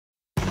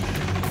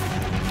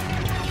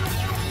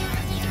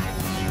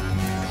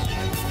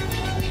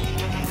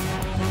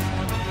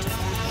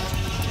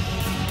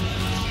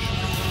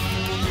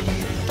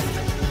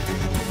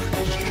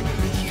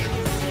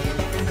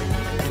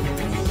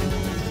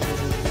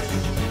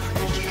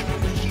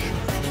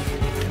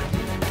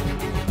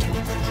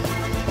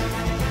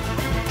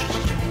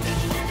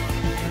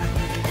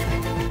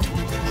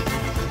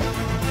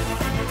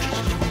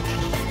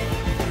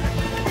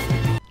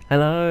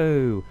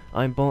Hello,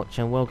 I'm Botch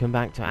and welcome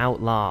back to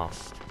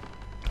Outlast.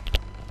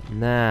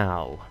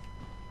 Now,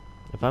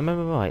 if I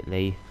remember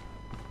rightly,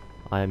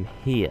 I am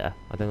here.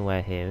 I don't know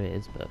where here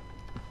is, but,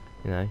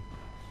 you know.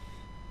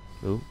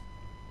 Ooh.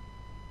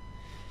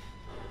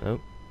 Oh.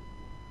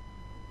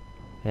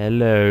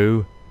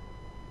 Hello.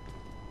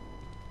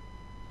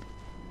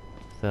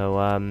 So,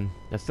 I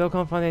still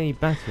can't find any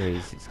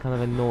batteries. It's kind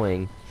of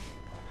annoying.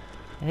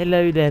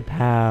 Hello there,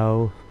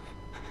 pal.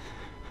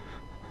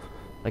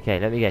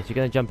 Okay, let me guess. You're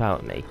gonna jump out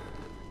at me.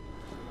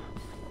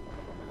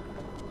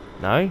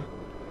 No?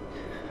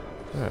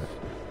 Huh.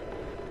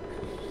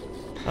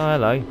 Oh,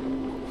 hello.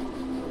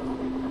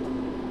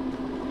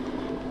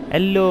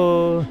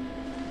 Hello.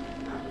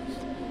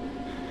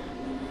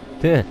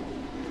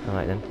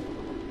 Alright then.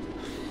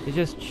 You're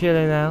just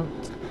chilling out.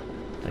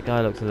 That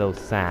guy looks a little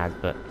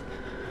sad, but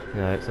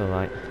you know, it's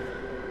alright.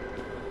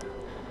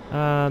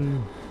 How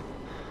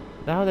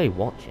are they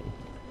watching?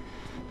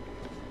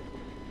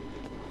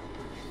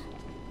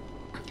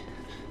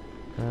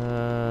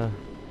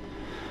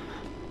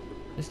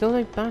 There's still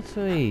no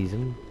batteries.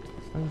 I'm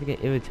starting to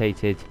get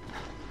irritated.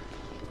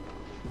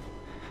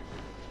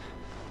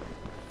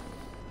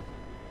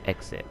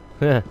 Exit.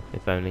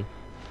 If only.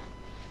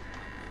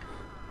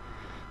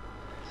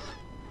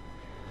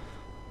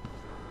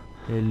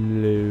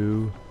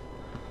 Hello.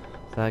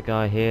 Is that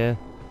guy here?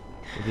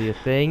 Is he a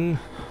thing?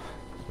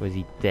 Or is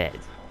he dead?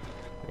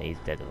 No, he's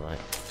dead, alright.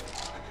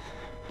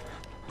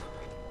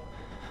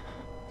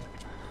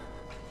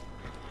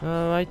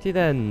 Alrighty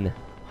then.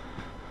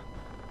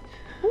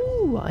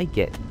 Ooh, I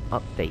get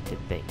updated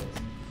things.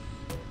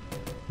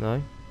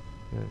 No?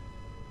 No.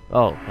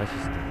 Oh, that's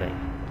just the thing.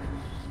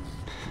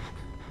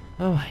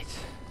 Alright.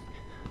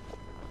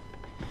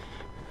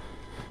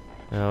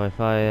 Now,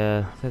 if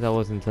I said I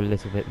wasn't a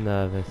little bit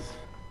nervous,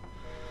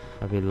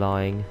 I'd be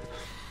lying.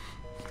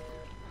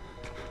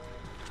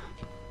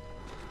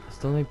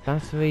 Still no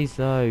batteries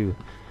though.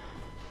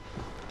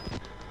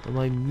 Am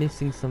I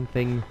missing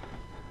something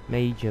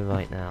major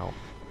right now?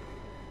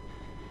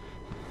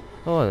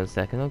 Hold on a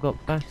second, I've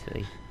got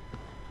battery.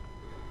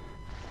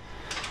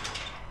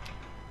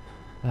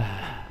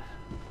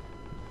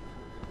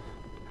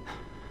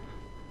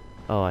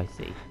 Oh, I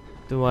see.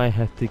 Do I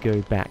have to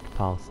go back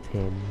past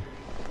him?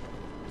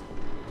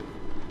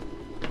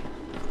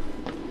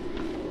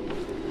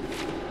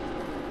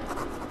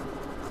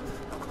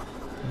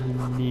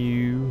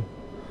 No.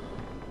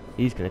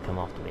 He's gonna come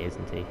after me,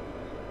 isn't he?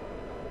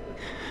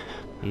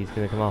 He's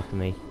gonna come after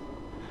me.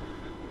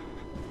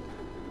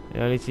 It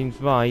only seems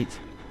right.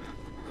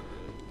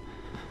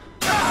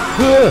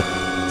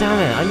 Damn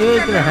it! I knew it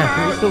was gonna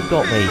happen. It still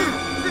got me.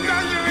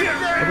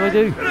 What do I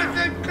do?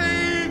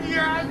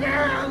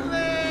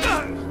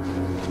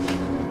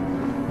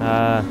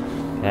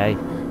 Okay.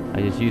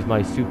 I just use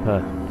my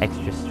super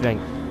extra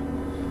strength.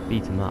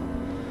 Beat him up.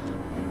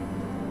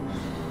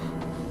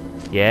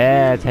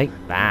 Yeah, take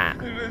that.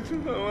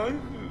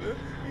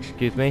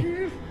 Excuse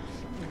me?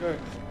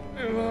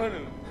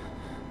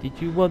 Did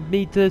you want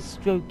me to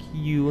stroke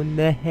you on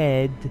the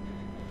head?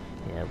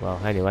 Yeah, well,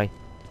 anyway.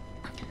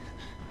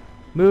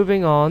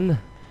 Moving on.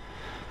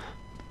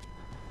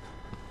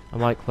 I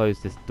might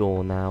close this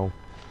door now.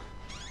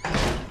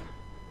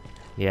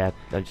 Yeah,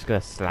 I'm just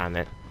gonna slam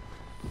it.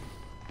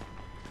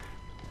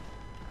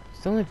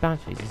 Still no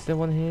batteries. Is there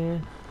one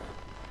here?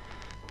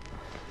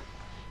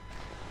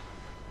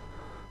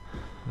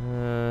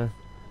 No.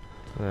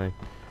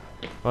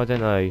 I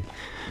don't know.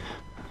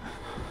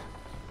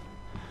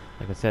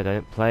 Like I said, I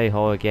don't play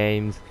horror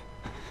games.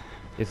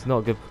 It's not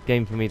a good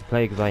game for me to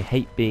play because I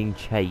hate being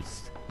chased.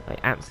 I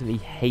absolutely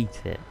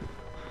hate it.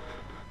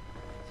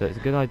 So it's a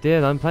good idea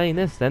that I'm playing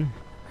this then.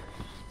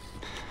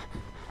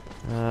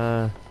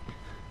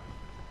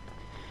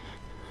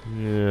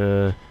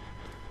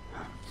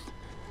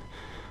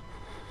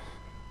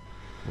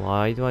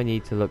 Why do I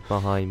need to look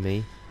behind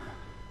me?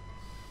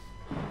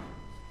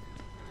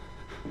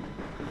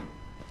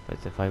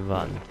 What's if I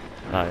run?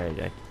 Oh, there you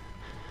go.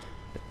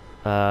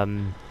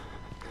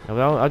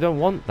 I don't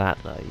want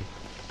that though.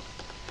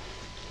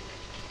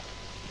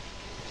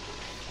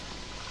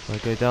 I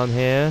go down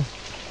here.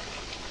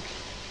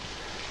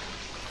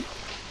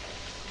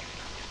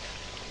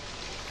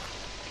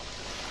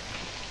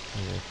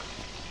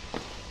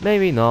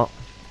 Maybe not.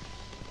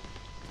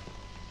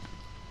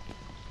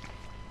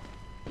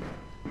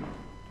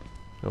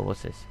 Oh,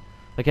 what's this?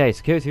 Okay,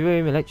 security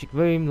room, electric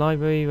room,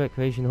 library,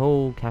 recreation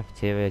hall,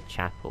 cafeteria,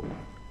 chapel.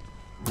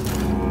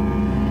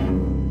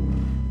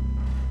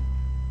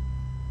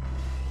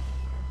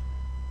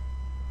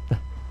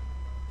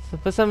 So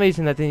for some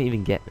reason that didn't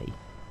even get me.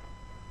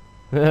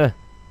 Okay.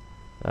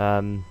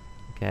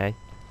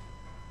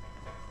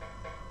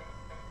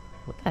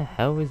 What the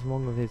hell is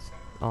wrong with his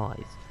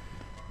eyes?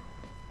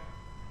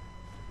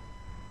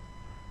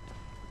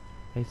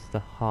 Place to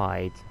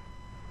hide.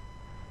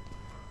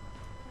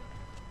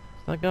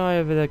 Is that guy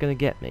over there gonna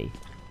get me?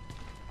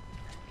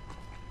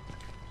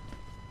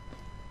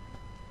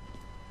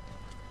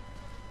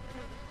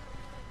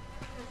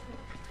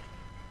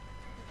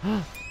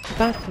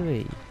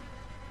 Battery!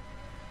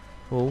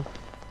 Cool.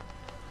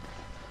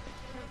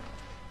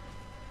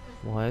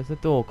 Why is the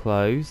door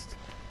closed?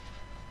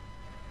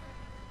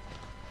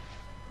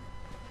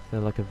 Is there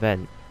like a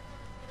vent?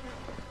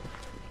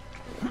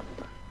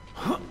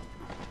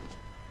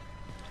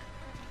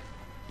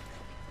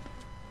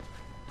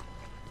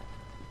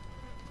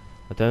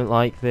 I don't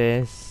like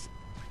this.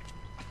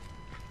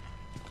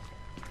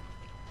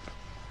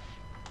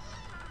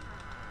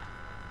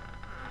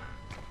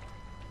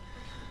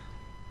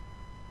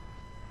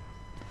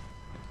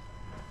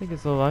 I think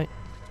it's alright.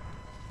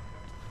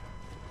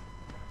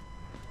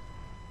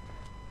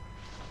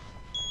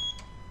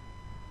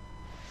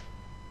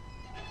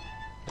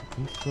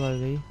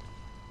 Slowly.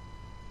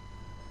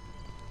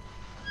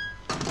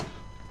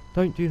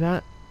 Don't do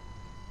that.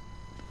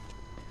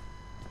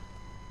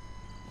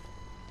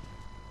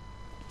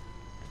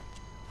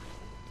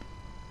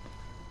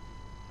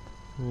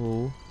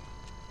 Ooh.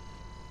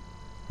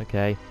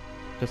 Okay.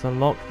 Just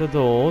unlock the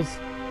doors.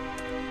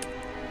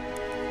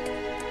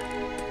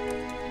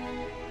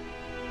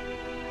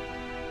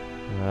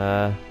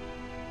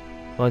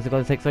 Why is it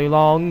going to take so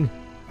long?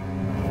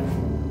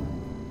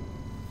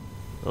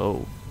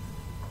 Oh.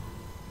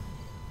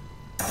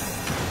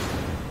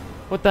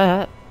 What the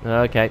heck?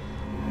 Okay.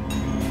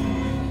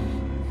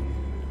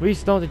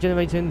 Restart the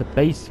generator in the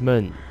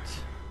basement.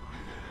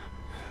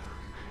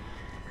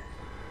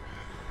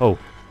 Oh.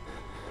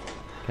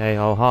 Okay,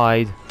 I'll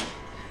hide.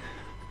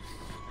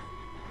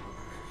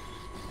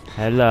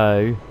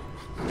 Hello.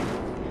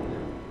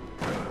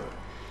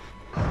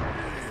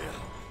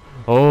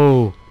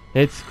 Oh,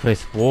 it's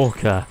Chris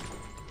Walker.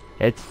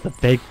 It's the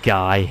big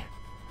guy.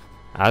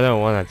 I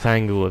don't want to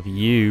tangle with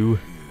you.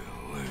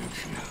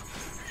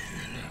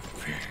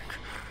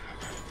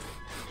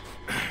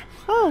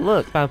 Oh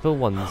look, Battlefield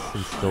 1's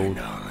installed.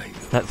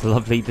 That's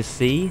lovely to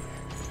see.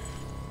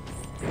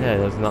 Yeah,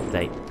 there's an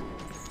update.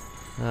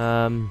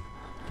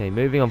 Okay,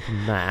 moving on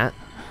from that.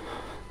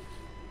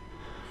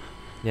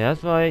 Yeah,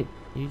 that's right.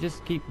 You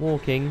just keep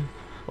walking.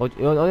 Or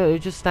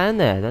just stand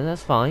there, then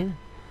that's fine.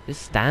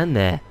 Just stand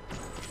there.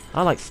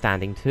 I like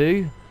standing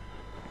too.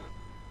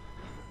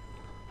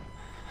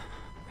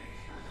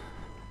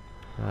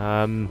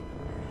 So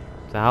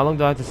how long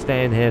do I have to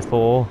stay in here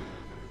for?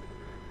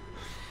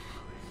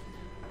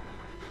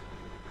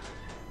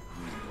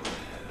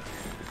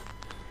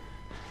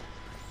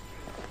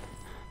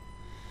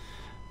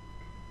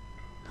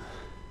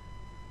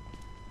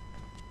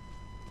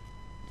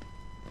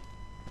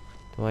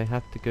 Do I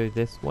have to go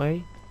this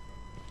way?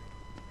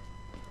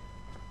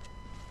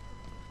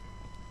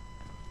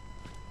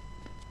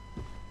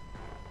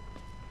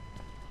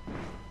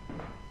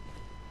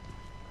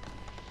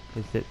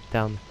 Is it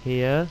down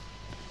here?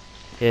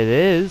 It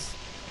is!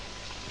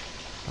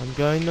 I'm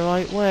going the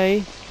right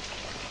way.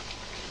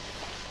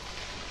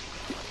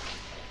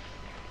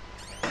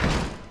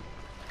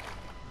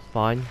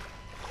 Fine.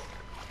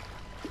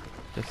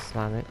 Just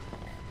slam it.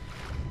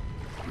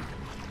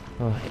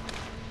 Alright.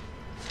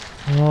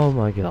 Oh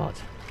my god.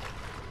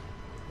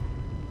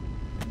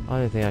 I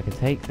don't think I can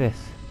take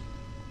this.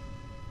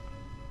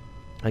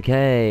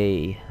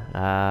 Okay.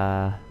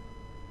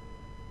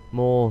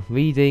 More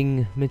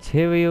reading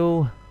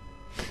material.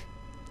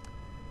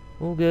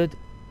 All good.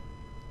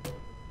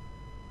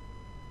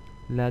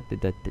 La da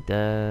da da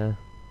da.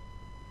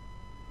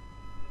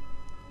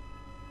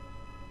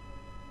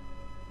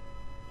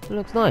 It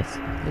looks nice.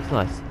 Looks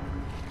nice.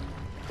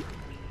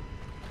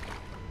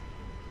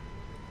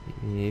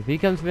 If he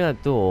comes through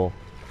that door,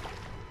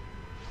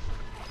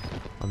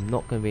 I'm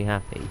not going to be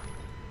happy.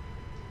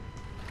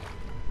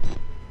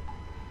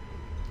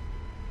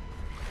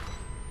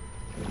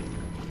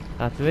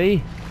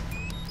 Battery.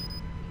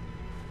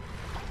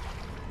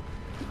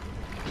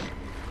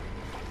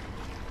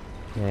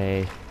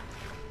 Okay.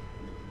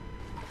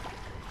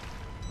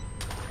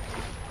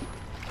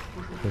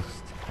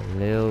 Just a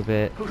little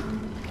bit.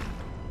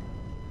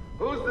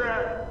 Who's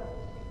there?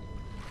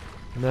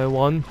 No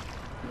one.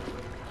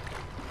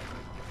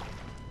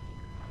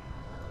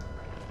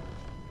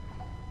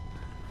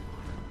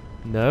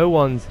 No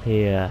one's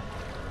here.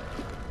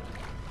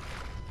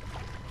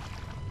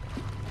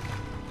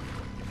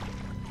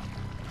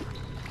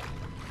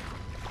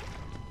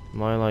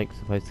 Am I like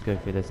supposed to go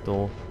through this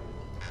door?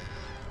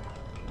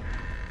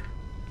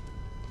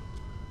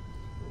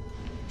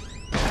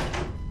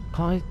 Can't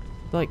I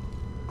like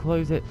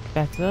close it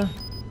better?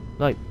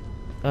 Like,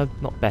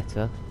 not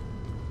better.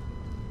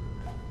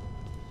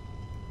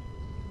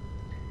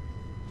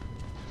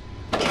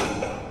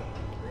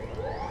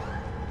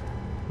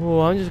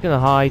 Oh, I'm just gonna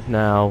hide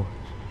now.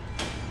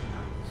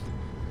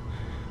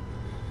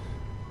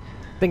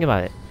 Think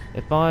about it.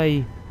 If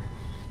I...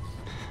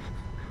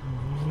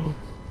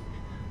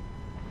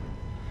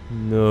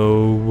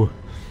 No.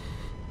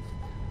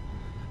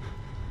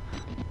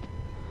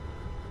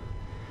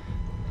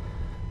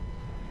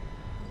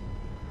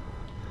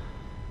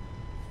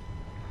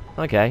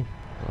 Okay.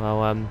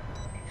 Well,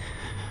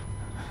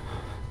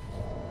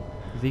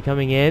 is he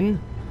coming in?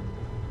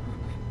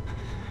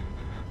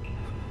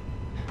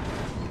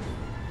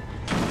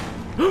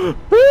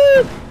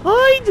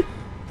 Hide!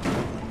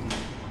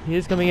 He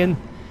is coming in.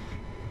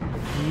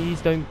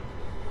 Please don't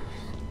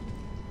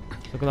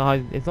It's not gonna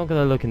hide. It's not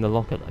gonna look in the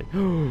locker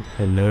though.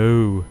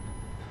 Hello.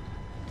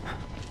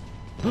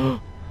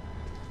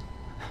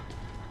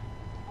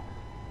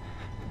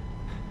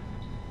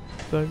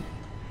 Don't.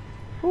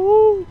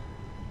 Oh.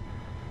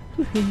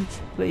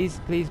 Please,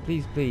 please, please,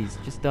 please, please.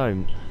 Just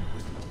don't.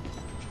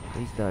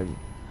 Please don't.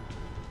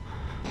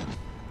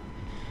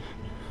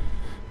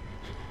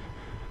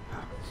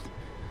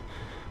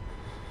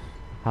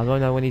 How do I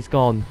know when he's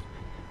gone?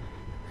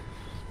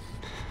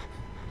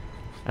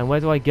 And where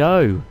do I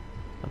go?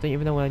 I don't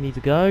even know where I need to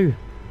go.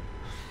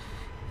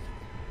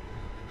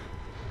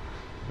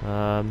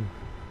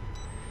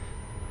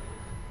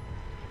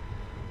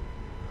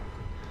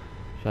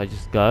 Should I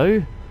just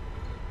go?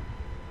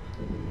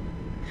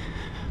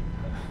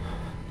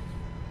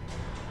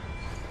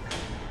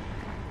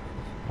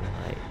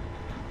 Alright.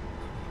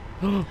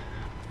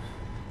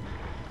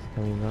 It's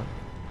coming up.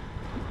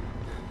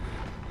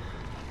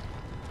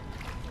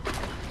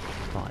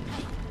 Fine.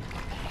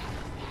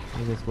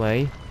 Go this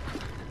way.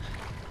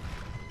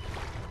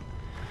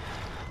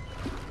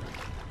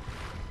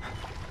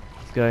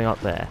 It's going up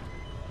there.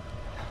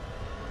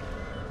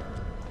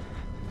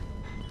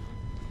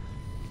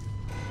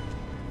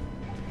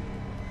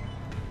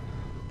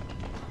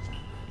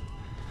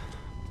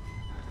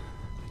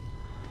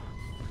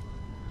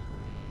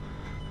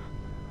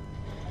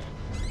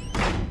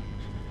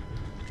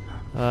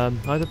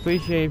 I'd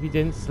appreciate if you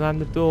didn't slam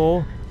the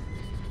door.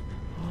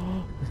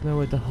 There's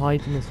nowhere to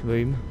hide in this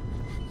room.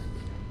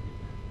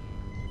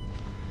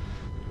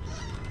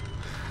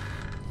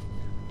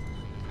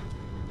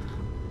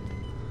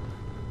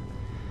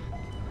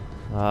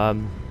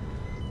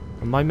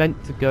 Am I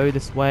meant to go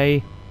this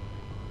way?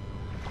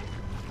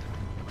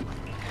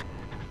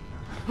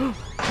 Oh,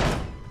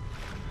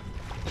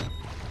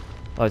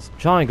 it's a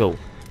triangle.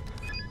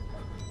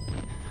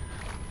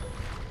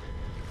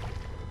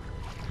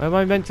 Where am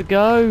I meant to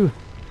go?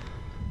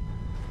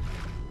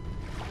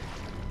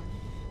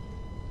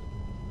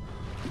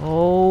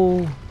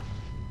 Oh.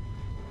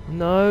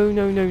 No,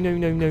 no, no, no,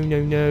 no, no,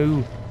 no,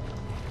 no.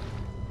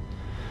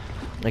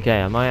 Okay,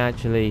 am I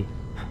actually...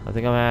 I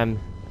think I am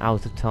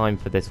out of time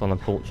for this one,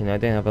 unfortunately. I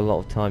don't have a lot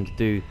of time to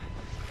do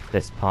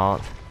this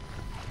part.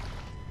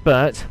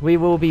 But we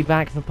will be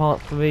back for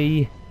part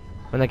 3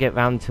 when I get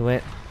round to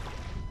it.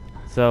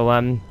 So,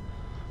 I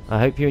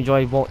hope you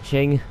enjoyed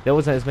watching. There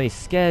wasn't as many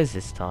scares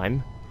this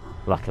time,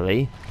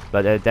 luckily.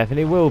 But there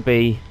definitely will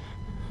be,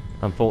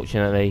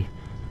 unfortunately.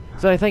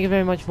 So, thank you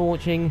very much for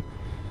watching,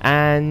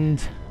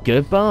 and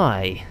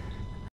goodbye.